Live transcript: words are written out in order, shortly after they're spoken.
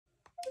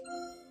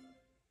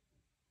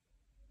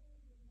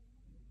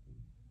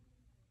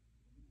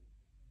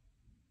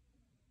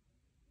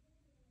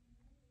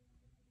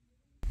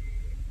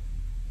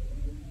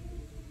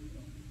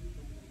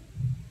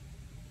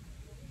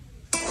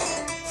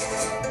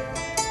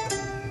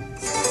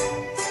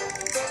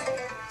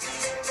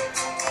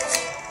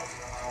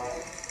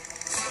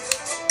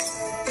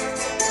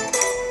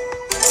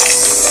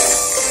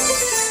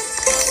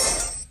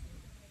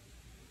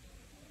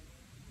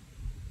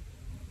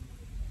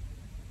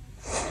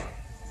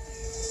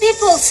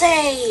People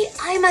say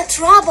I'm a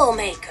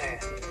troublemaker,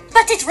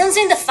 but it runs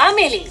in the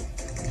family.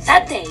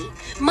 That day,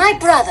 my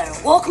brother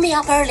woke me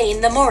up early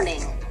in the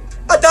morning.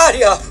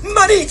 Adaria,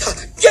 Marita,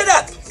 get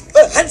up!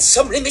 A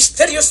handsomely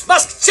mysterious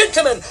masked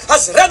gentleman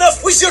has run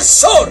off with your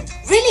sword!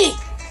 Really?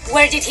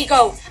 Where did he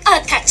go?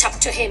 I'll catch up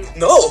to him.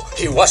 No,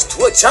 he was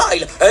too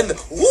agile and,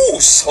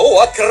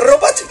 so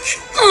acrobatic.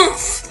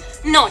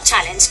 Oomph! No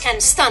challenge can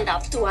stand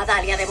up to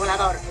Adalia de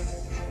Volador.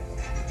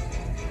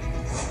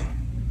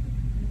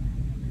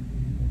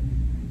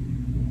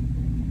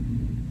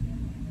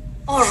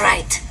 All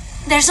right.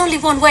 There's only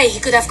one way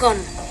he could have gone.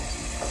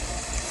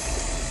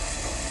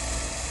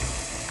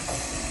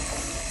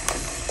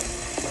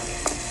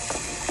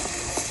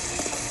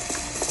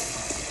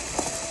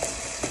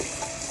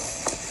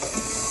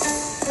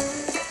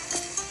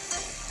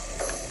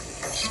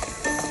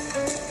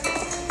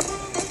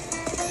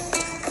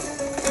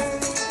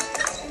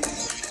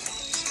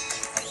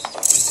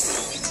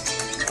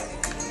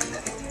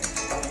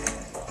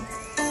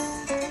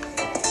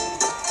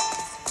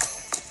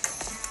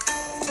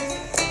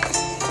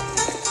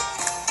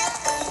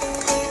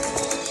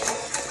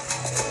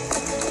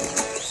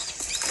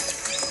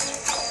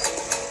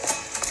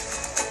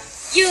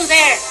 You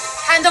there!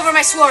 Hand over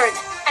my sword,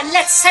 and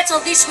let's settle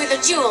this with a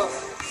duel.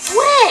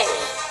 Wait!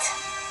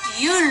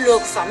 You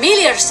look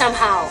familiar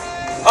somehow.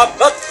 I'm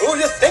not who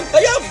you think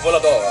I am,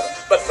 Volador,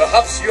 but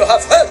perhaps you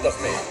have heard of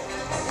me.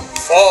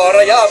 For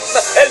I am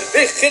El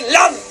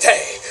Vigilante,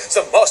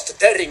 the most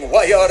daring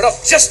warrior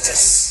of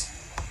justice.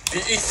 Be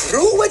it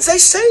true when they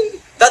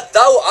say that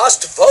thou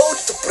hast vowed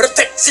to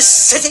protect this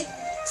city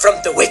from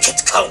the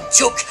wicked Count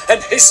Duke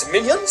and his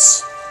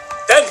minions?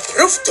 Then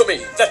prove to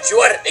me that you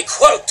are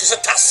equal to the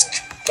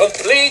task.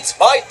 Complete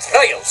my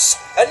trials,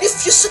 and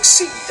if you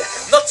succeed,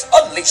 not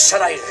only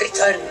shall I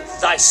return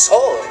thy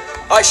sword,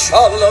 I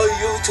shall allow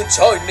you to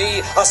join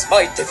me as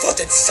my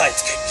devoted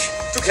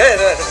sidekick.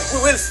 Together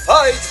we will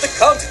fight the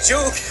Count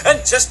Duke, and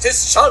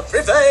justice shall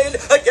prevail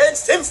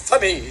against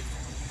infamy.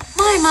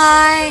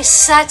 My,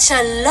 such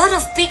a lot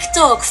of big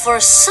talk for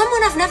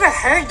someone I've never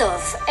heard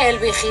of, El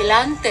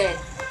Vigilante.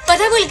 But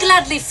I will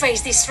gladly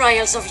face these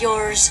trials of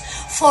yours,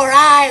 for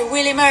I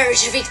will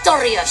emerge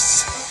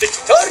victorious.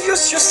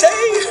 Victorious, you say?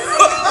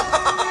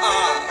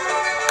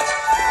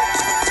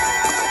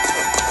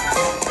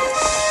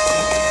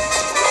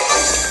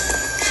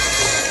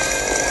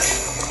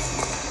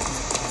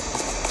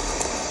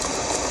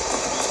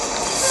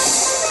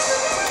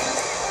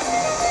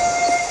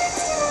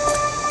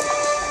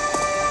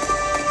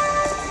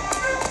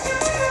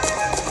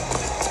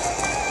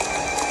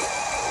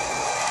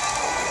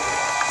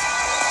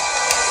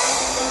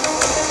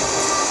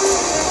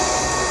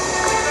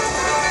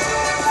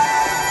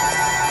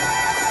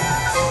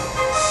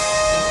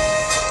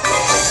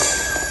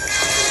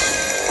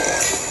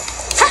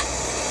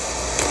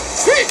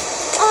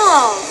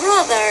 Oh,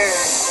 brother.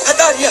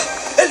 Adaria,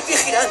 El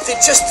Vigilante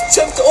just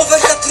jumped over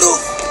that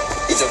roof.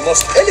 In the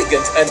most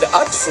elegant and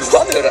artful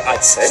manner,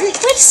 I'd say.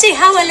 We'll see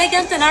how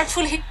elegant and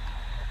artful he...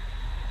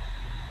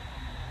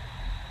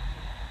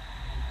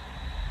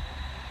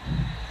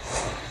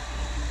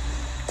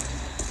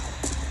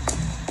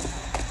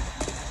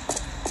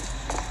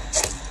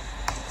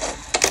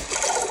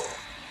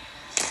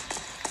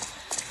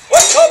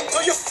 Welcome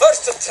to your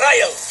first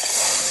trial.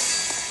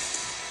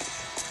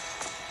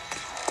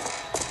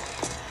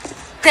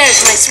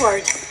 There's my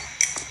sword.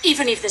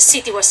 Even if the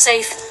city was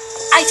safe,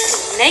 I'd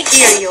feel naked.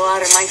 Here you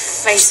are, my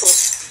faithful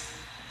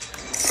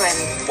friend.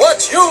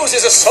 What use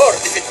is a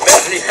sword if it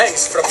merely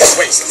hangs from your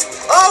waist?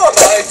 How am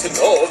I to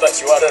know that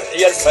you are a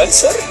real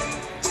fencer?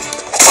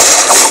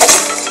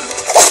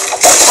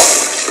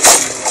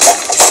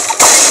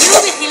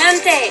 You,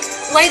 Vigilante,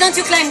 why don't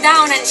you climb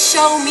down and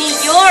show me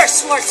your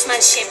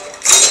swordsmanship?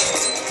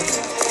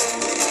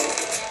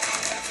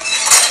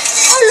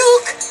 Oh,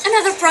 look!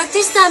 Another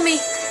practice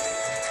dummy.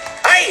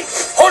 Hey,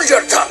 hold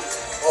your tongue,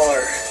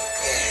 or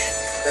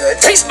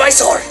taste my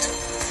sword.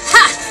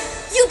 Ha!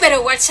 You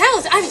better watch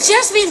out. I've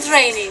just been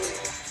training.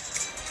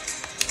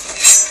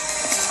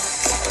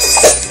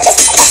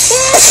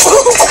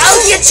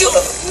 I'll get you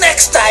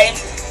next time.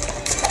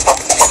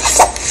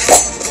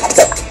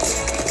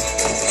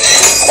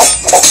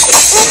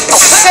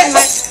 Send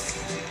my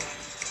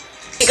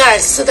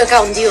regards to the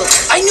Count Duke.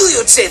 I knew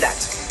you'd say that.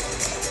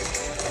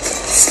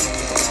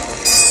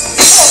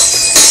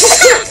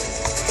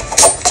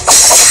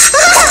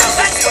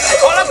 That's what I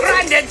call a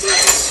branded.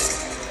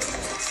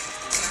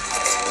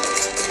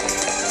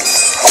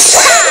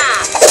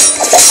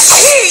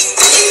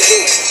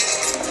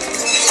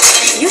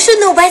 You should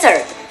know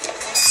better.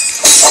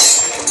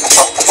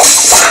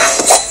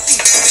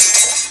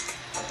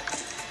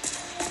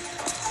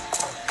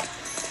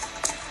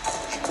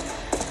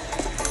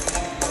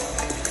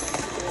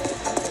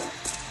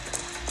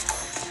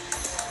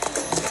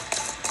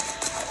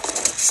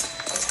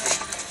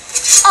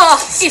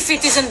 If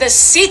it isn't the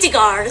city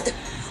guard,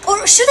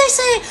 or should I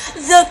say,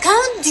 the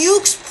Count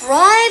Duke's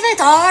private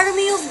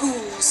army of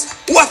ghouls.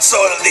 What's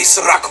all this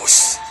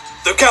ruckus?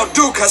 The Count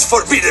Duke has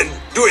forbidden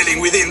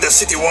dueling within the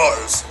city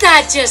walls.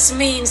 That just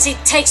means it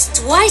takes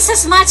twice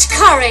as much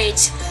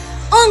courage.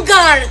 En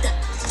garde!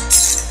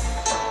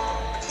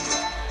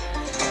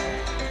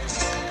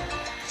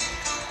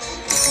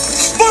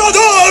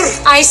 Volador!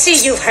 I see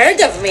you've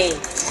heard of me.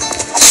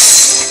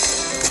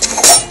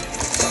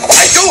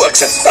 I do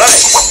accept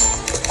prize.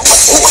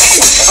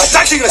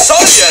 Attacking a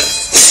soldier!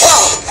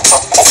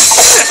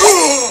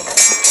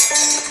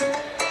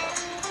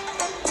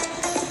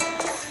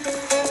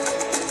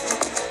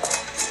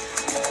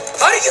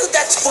 Are you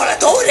that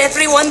Volador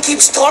everyone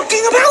keeps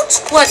talking about?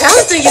 What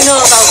else do you know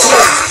about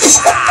me?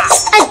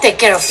 I'll take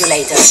care of you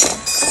later.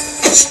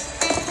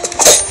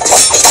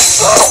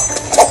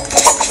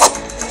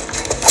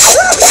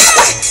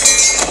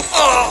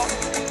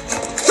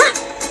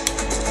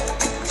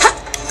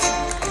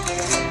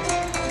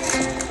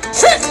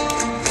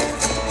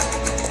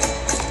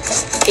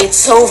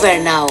 It's over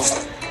now.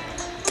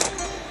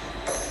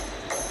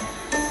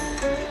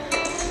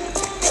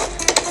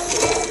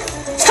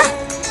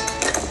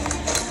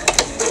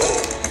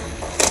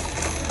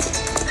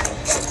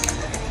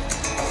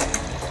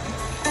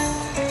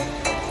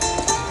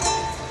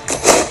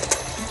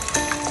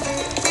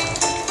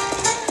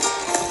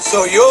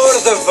 So you're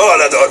the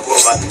Volador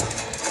woman.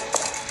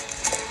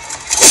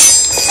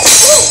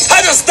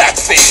 How does that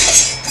feel?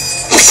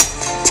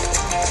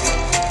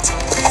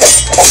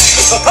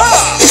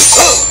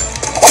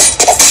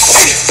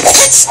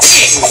 It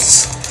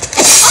stings!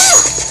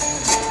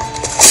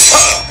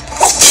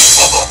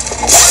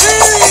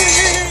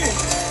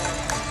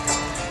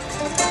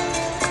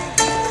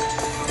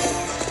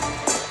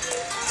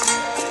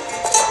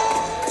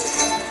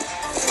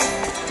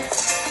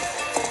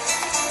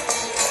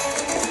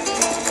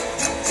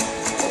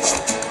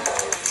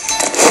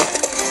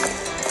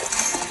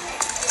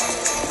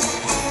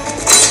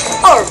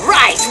 All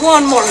right,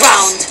 one more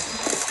round.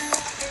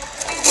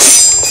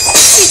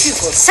 If you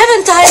pull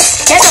 7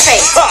 times, get a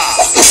face.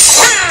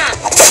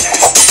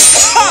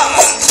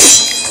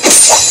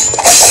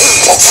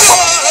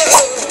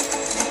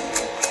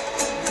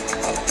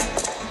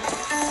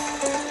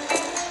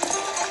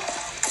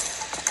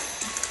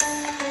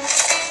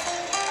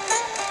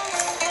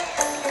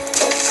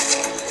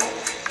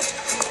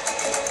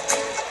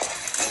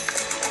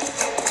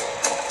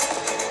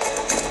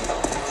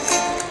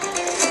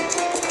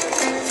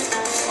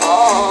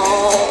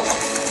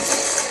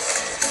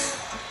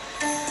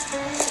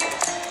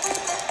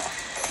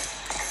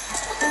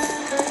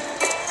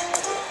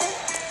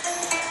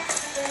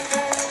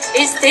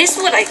 Is this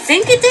what I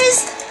think it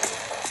is?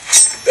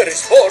 There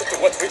is more to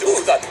what we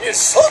do than mere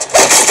sword.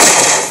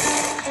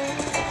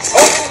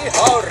 Show me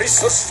how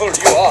resourceful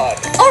you are.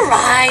 All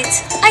right,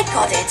 I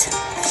got it.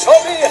 Show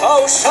me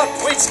how sharp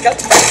wits can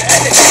turn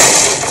anything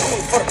into tool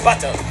for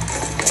battle.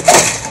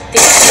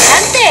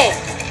 Vigilante,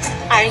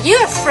 are you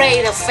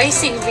afraid of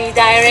facing me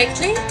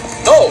directly?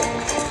 No,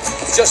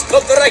 just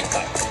not the right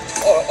time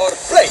or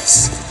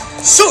place.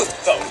 Shoot,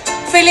 though.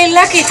 Feeling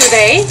lucky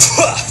today?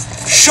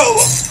 Show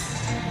off!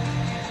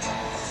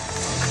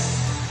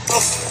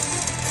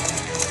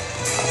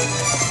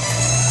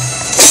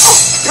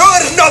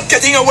 You're not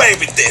getting away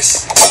with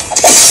this!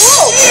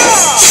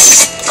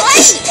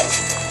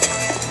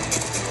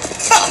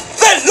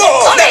 The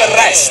law never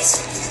rests!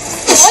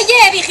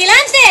 Oye,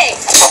 vigilante!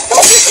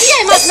 Don't you see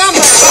I'm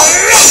outnumbered?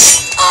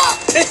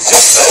 It's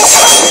just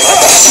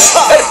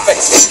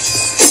perfect.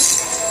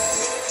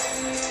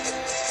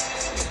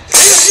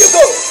 Here you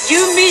go.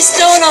 You missed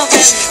all of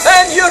them.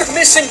 And you're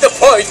missing the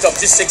point of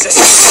this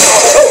existence.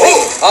 Show me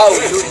how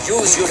you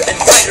use your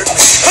environment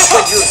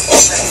when you're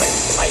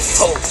overwhelmed by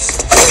foes.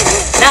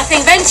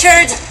 Nothing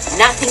ventured,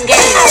 nothing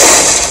gained.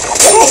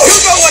 You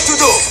know what to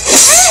do!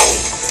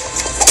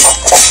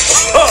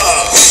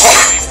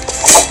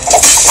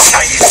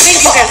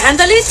 Think you can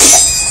handle it?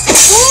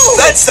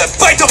 That's the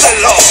bite of the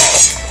law!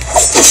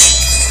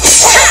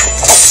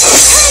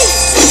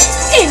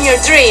 In your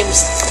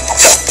dreams.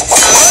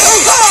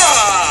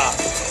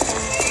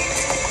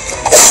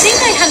 Think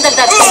I handled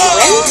that pretty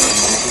well?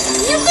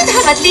 You could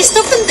have at least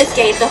opened the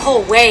gate the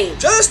whole way.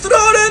 Just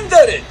run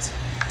under it.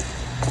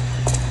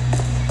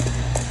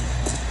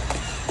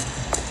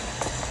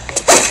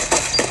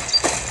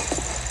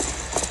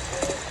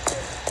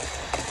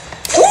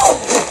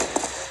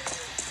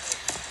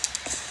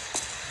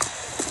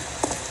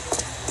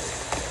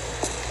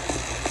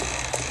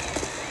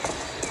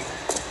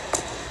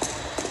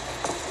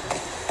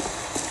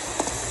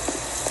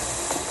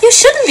 You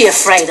shouldn't be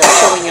afraid of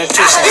showing your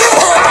true self.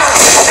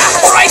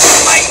 Right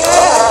in my...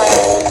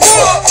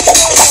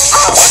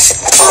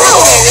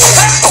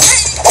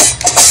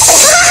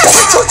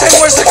 thought I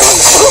was a...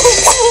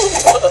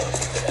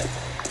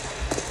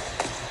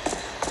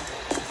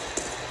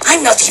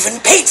 I'm not even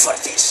paid for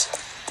this.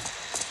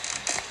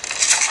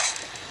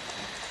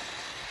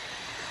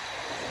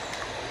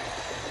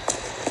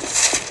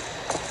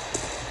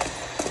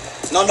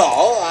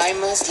 No,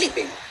 I'm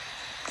sleeping.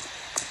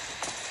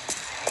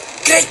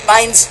 Great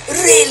minds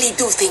really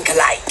do think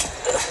alike.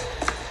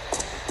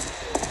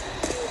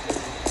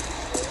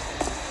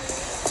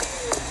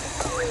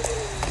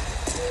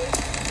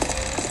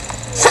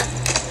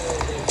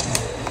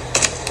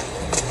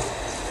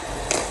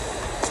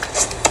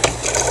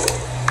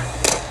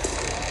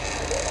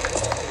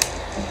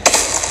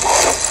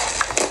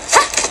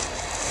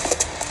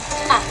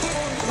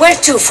 Where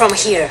to from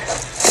here?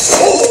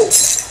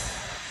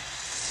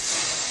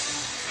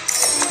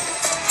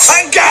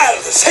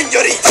 Engarde,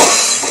 señorita!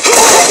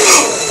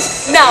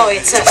 Now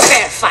it's a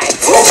fair fight.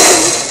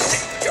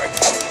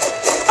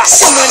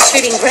 Someone's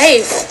feeling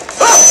brave.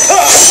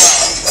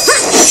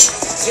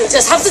 You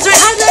just have to try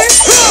harder.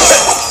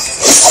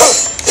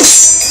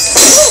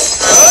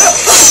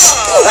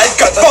 I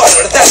got more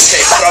where that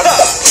came from.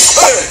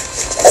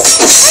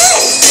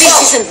 This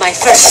isn't my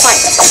first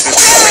fight.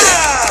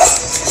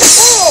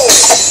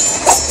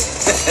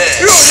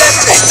 You left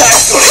me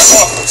time to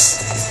refocus.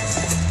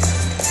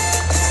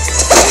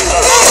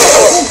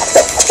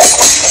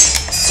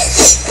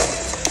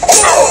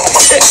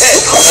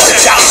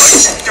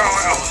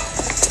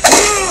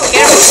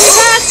 Careful with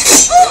that.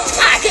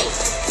 Okay.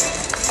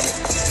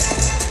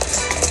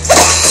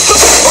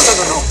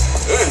 No.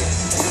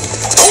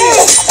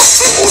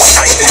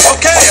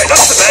 Okay, I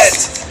lost the bet.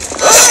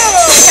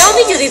 Tell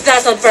me you did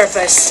that on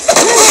purpose.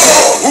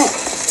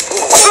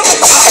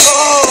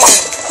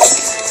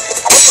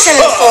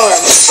 Excellent form.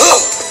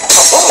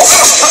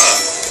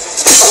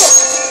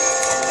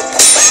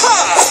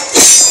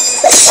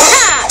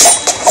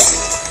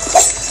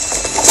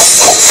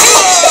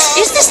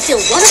 Is this still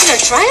one of your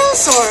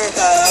trials, or?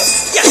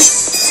 Yes.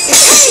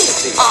 Hey!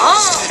 Ah!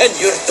 And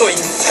you're doing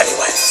very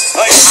well.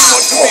 I just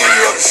want to be in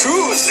your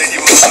shoes, Lady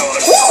Monsour.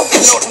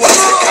 Not what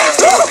the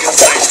character can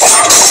say.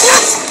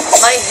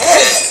 My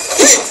head.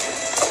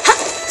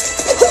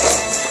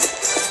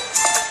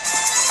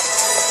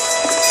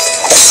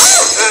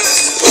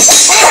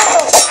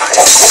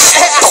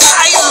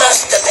 I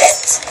lost the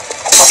bet.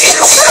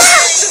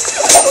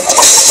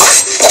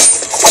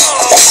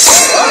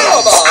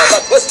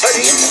 That was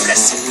very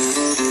impressive.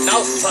 Now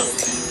follow me,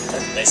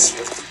 unless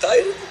you're too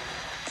tired.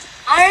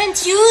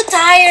 Aren't you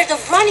tired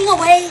of running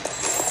away?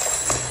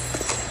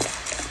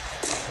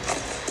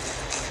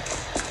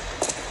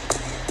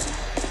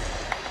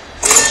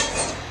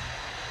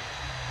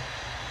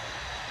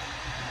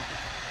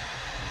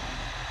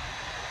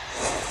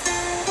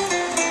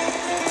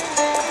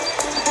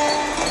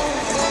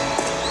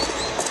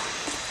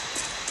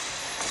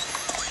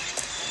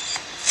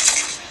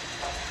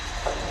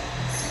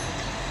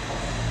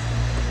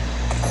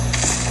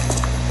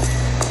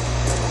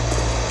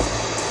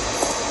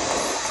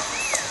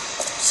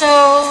 So,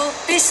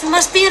 this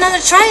must be another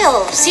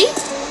trial, see?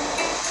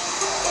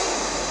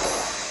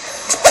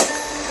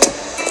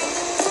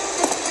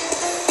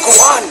 Go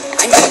on.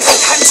 I'm going to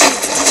hands you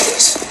to do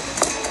this.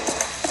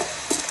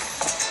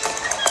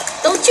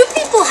 Don't you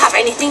people have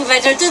anything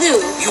better to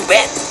do? You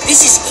bet.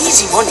 This is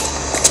easy money.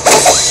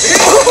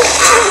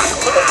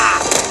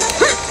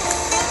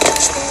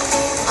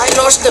 I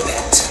lost the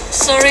bet.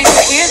 Sorry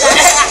to hear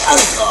that.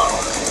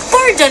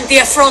 Pardon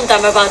the affront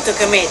I'm about to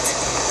commit.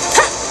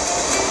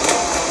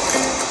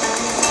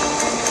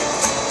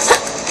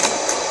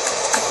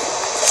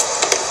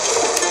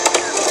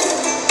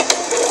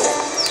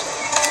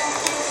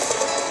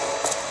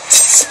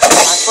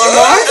 For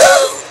more?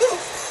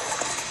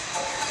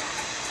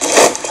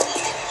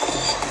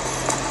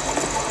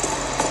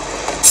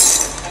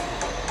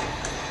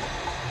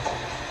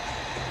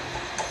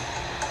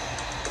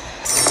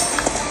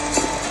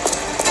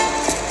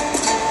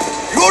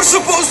 You're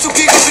supposed to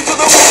kick it into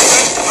the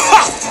water.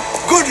 Ha!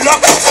 Good luck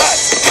with that.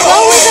 Go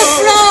with the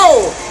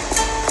flow!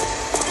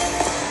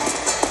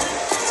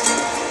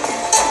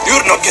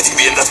 You're not getting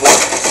me in that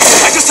water.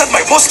 I just had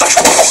my mustache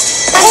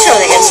washed. I'm sure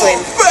they can swim.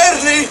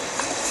 Barely.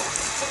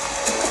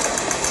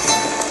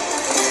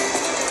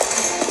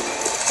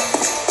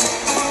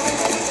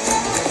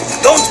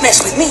 Don't mess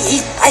with me.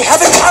 I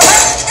haven't...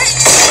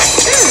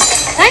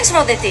 Thanks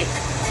for the tip.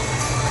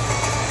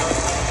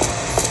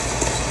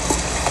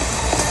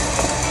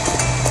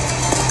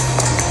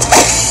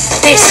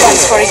 This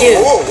one's for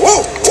you. Whoa.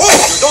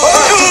 You don't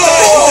have to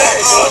die today,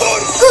 Salvador.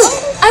 Good.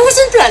 I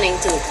wasn't planning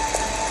to.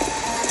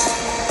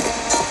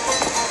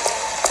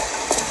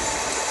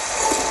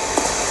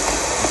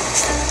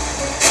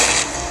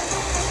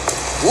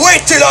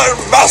 Wait till our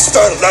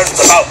master learns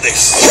about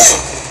this.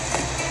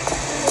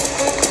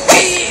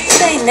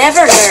 They never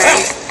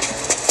learn.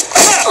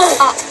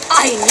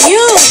 I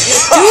knew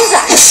you'd do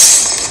that.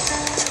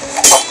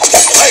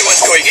 I was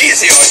going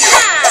easy on you.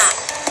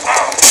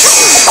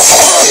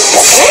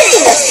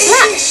 Hey, a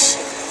splash.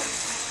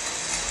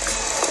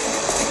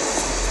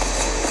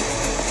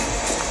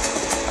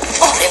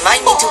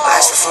 Remind me to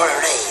ask for a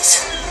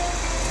raise.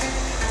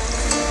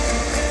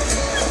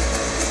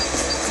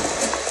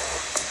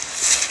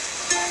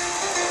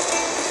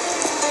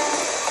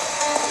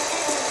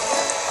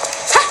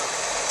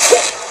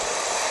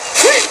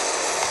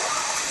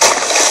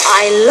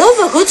 I love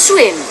a good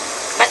swim,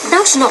 but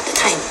now's not the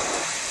time.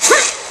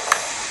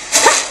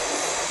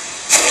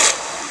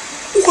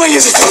 Why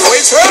is it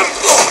always her?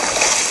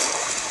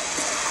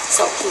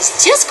 So he's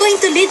just going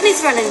to lead me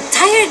through an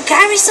entire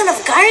garrison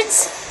of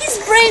guards? His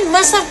brain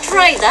must have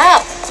dried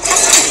up.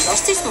 He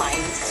lost his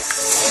mind.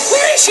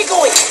 Where is she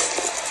going?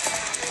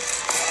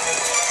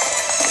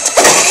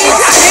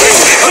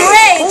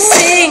 Great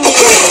singing!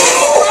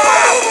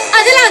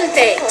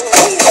 Adelante!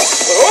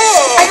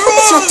 I hope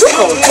it's not too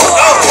cold.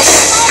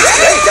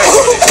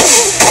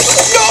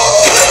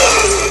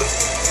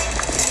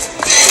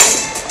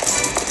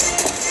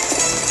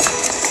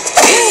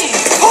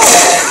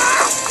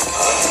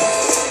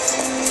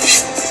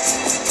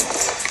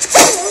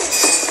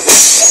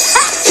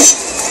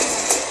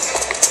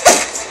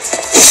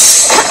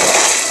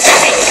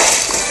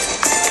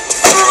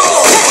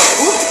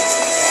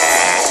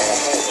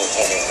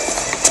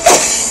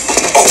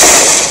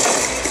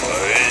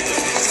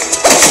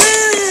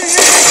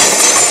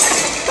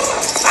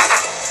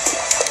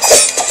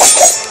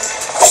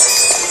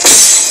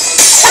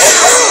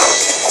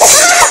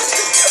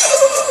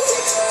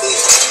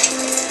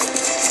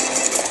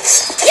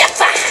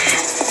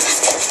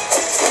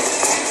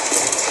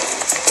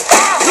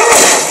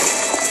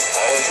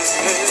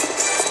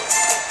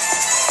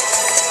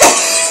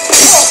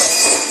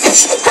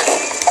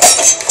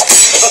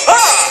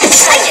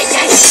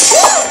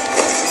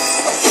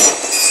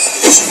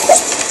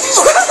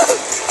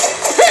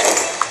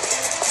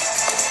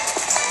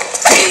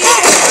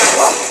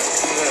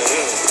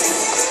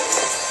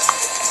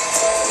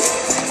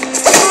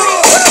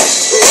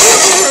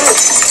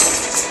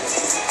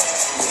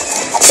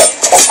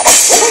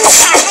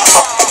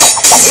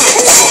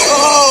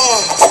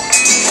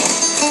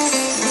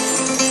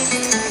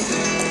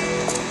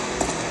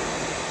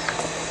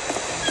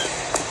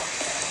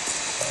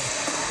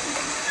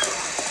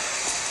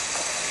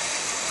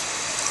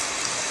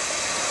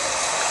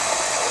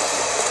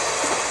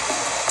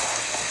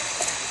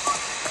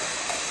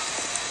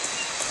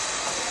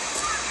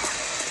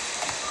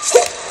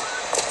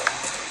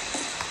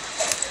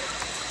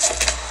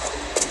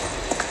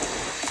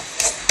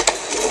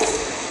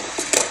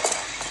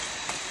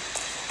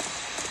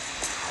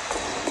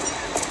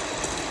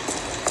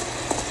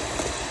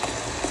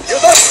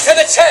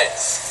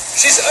 Chance!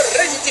 She's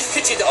already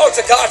defeated all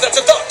the guard at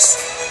the docks,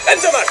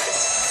 and the market,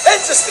 and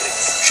the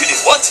streets. She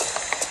did what?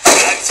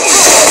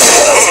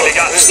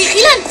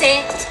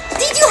 Vigilante!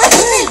 Did you have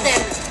to tell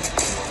them?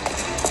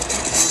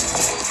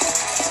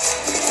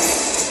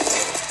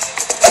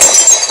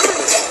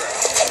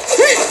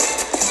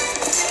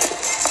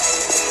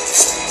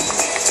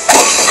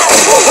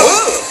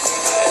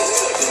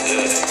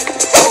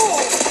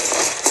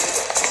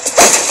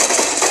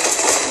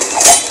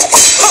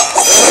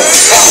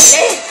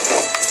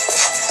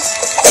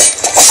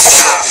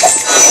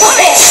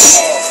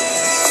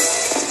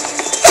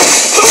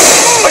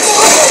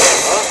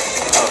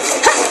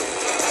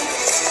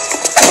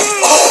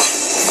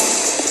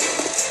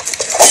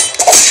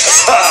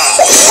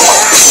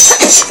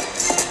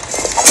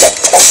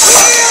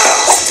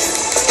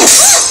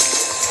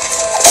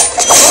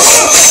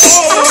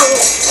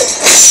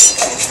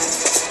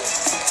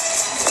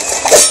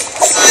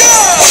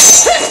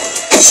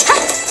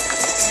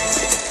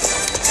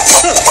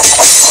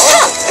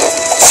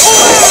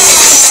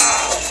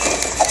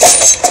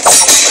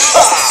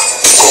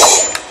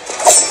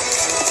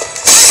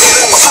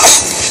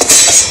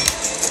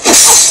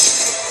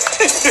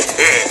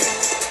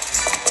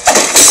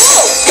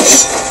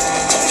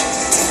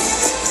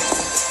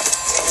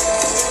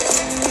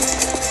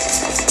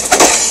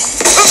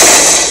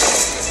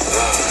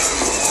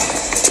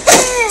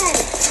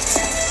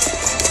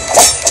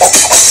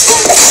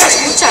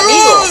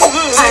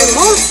 I'm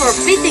all for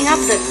beating up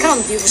the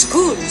Count Duke's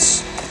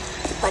goons.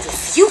 But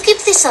if you keep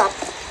this up,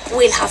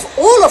 we'll have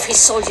all of his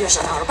soldiers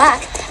on our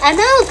back, and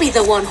I'll be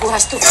the one who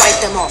has to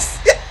fight them off.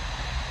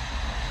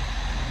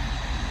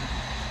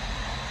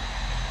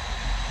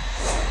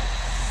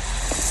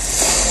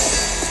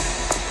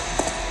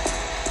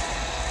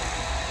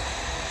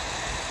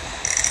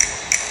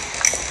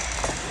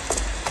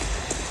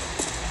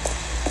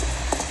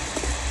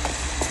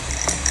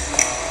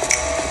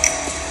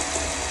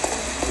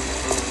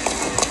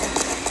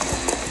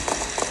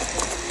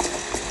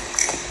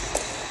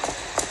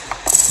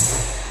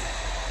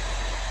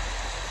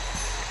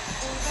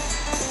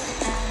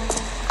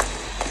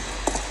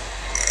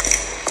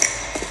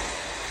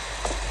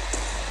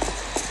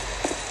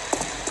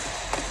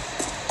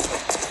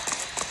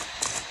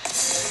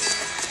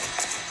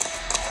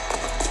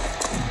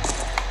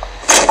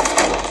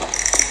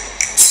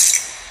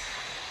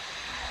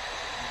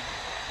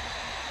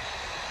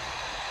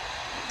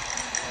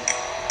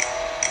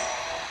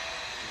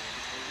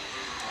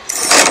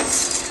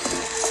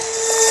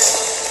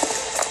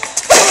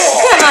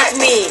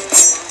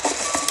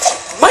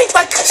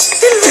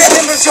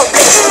 remembers your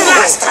place from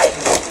last time.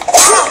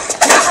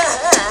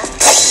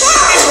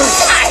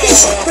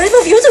 Brave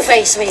of you to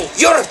face me.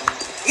 You're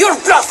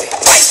bluffing.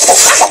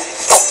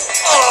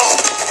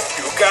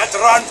 You can't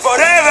run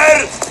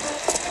forever!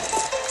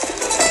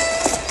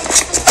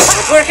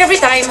 It works every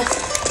time.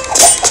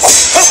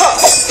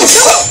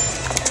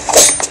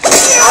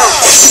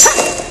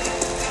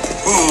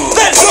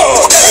 Let's go!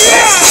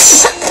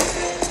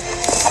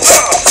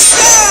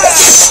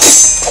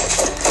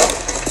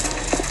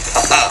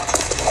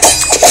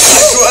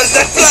 You heard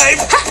that flame?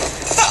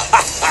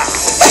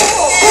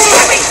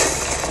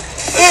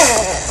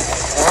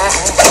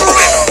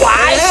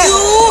 Why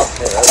you?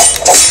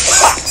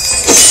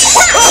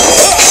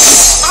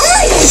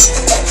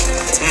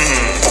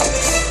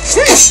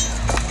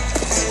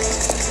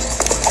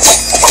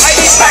 I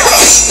need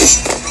backup!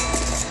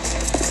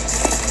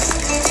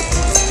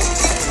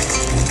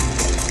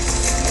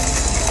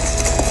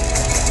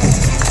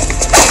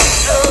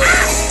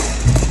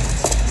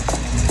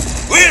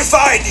 We'll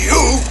find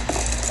you!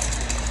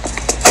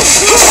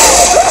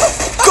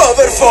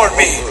 Cover for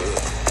me!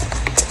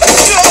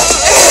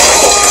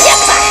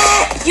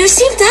 You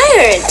seem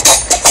tired.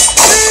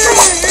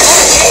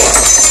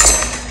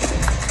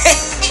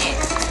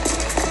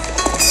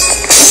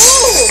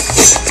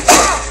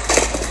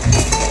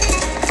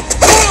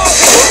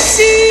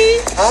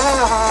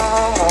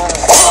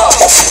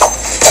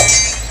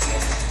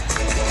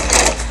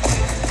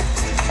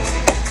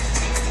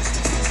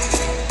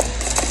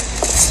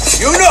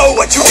 You know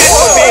what you get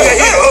for being a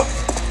hero?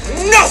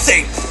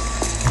 Nothing!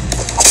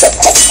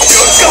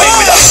 You're going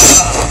with us!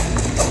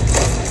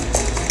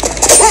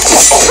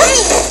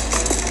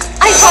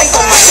 I fight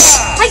on my...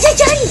 Ay, ay,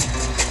 ay!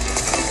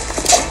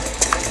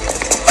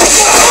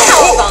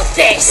 How about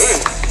this?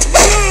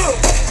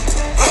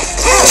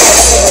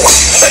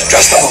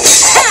 Just a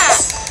moment.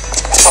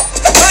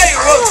 I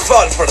won't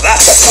fall for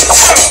that.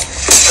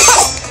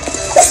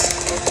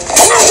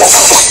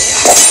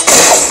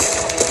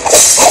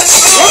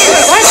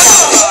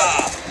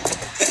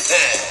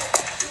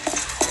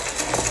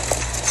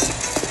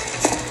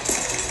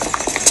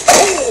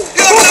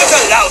 You're not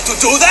allowed to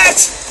do that!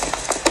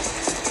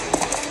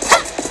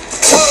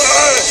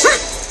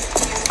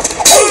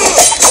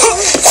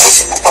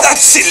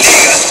 That's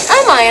illegal!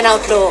 Am I an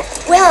outlaw?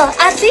 Well,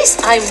 at least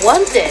I'm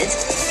wanted.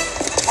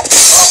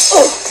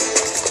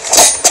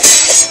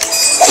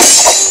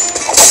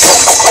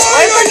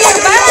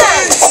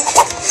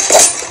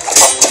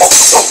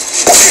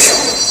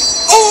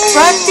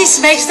 Practice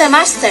makes the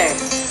master.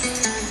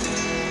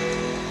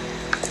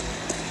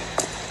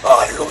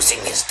 Oh, losing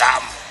his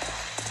thumb.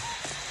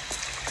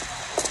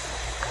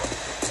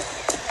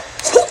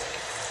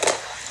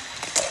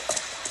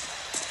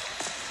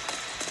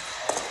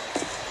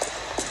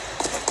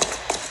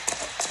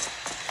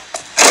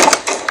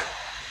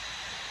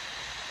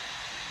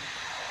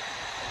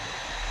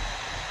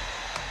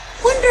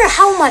 Wonder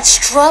how much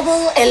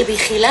trouble El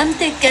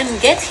Vigilante can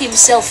get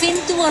himself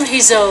into on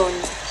his own.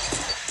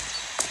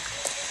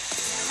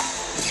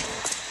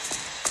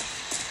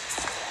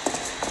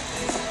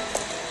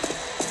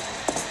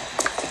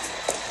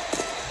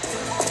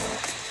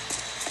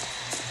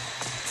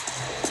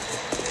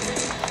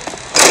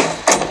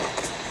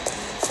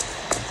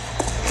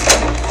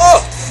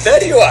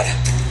 There you are.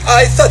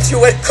 I thought you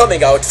were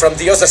coming out from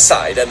the other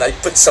side, and I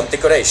put some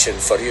decoration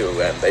for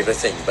you and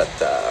everything, but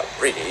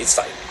really, it's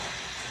fine.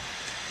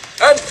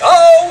 And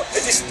now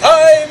it is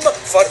time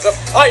for the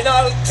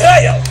final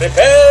trial.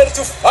 Prepare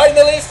to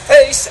finally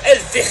face El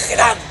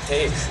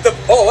Vigilante, the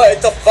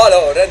poet of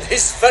valor and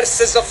his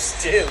verses of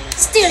steel.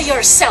 Steel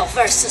yourself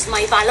versus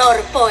my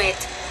valor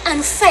poet,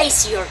 and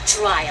face your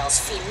trials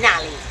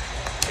finale.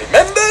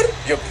 Remember,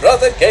 your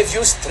brother gave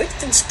you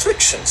strict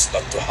instructions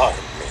not to harm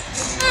me.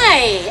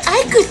 Hey,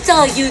 I could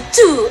tell you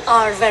two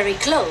are very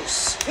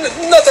close.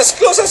 Not as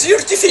close as your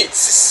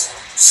defeats,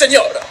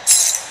 Senora.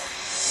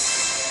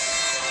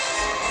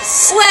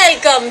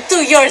 Welcome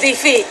to your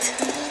defeat.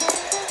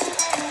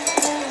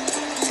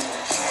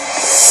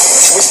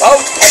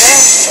 Without me,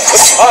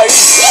 the fight.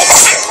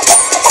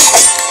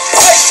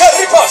 I shall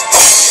riposte.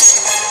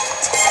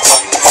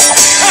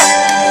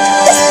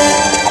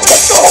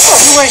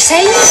 You were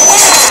saying?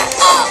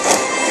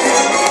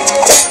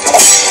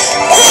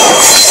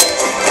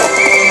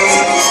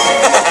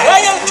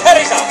 Trial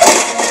carries out.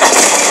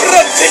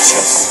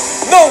 Prodigious.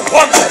 No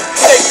wonder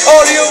they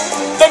call you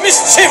the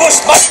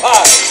mischievous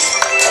magpie.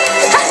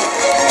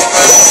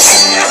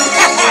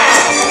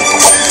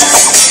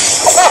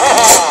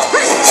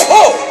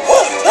 Oh,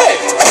 well played.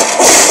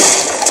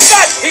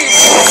 That heat.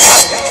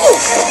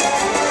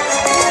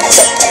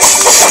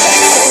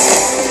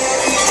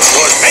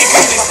 You're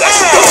making this less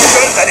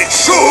stronger than it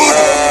should!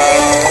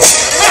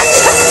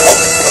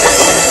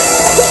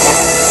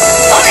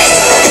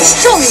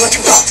 Show me what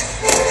you got.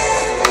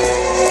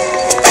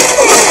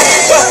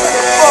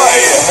 My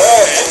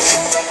head!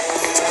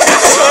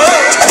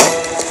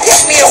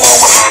 Leave me alone.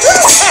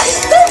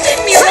 Don't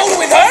leave me alone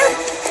with her.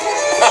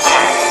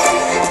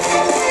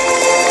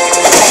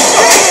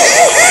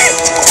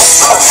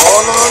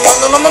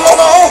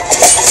 No!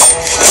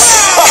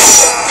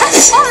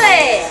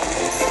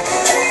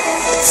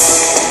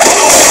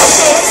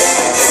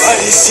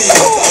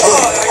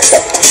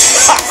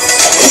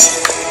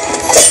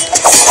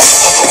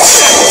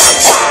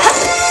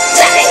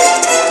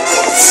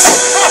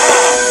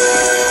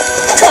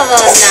 on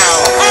now.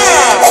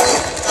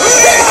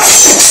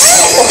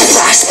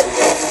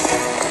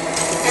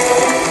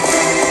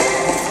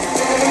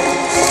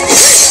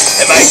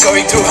 Am I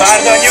going too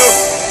hard on you?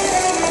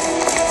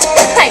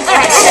 Take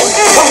action.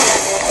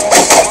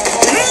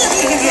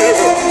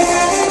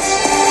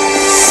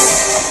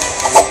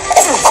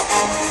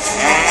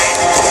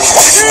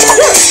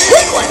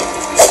 Good one.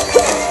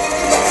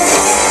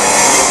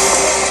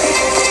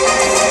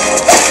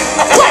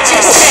 Watch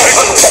your step.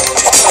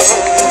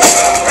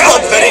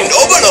 Not very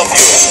noble of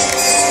you.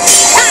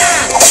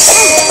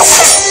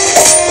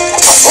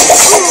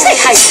 Say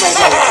hi to my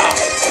mother.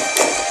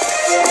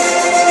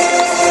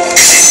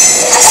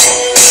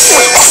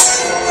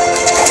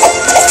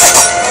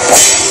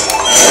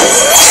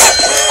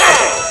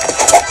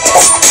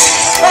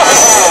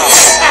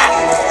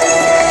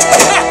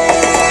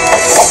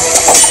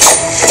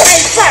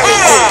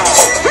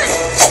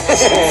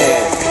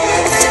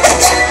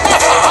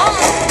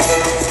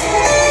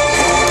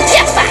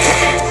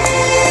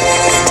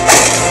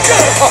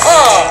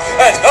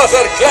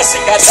 Another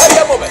classic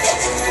Italia moment.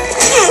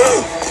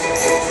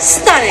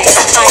 Stunning,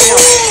 I know.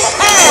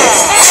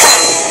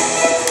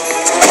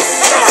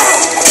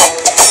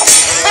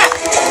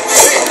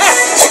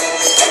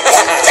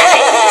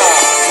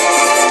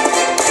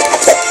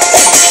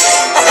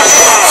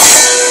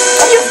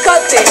 You've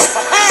got this.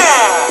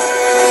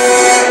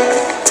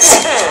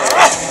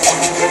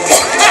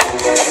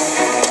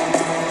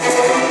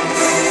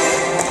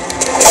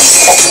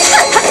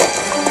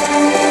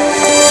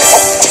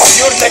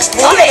 Your next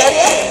move.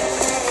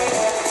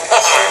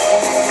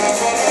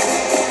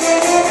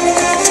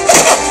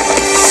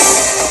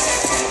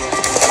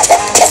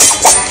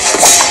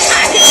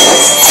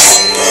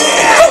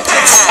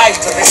 Time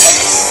to relax.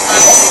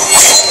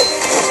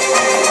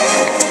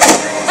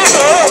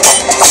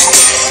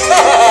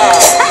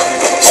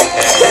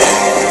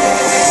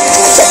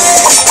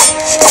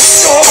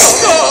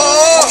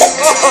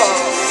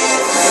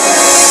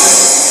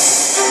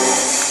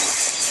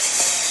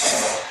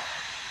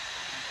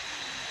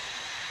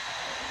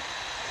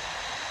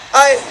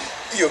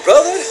 Your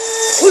brother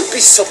would be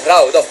so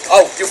proud of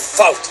how you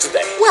fought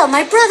today. Well,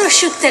 my brother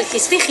should tell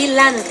his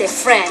vigilante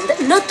friend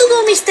not to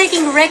go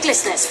mistaking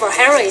recklessness for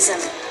heroism.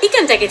 He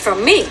can take it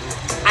from me.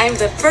 I'm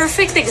the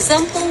perfect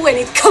example when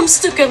it comes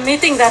to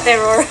committing that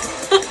error.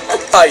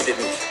 I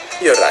didn't.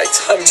 You're right.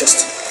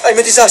 I'm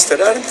a disaster,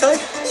 aren't I?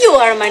 You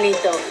are,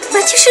 Manito.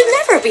 But you should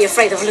never be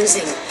afraid of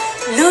losing.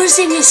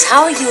 Losing is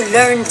how you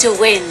learn to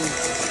win.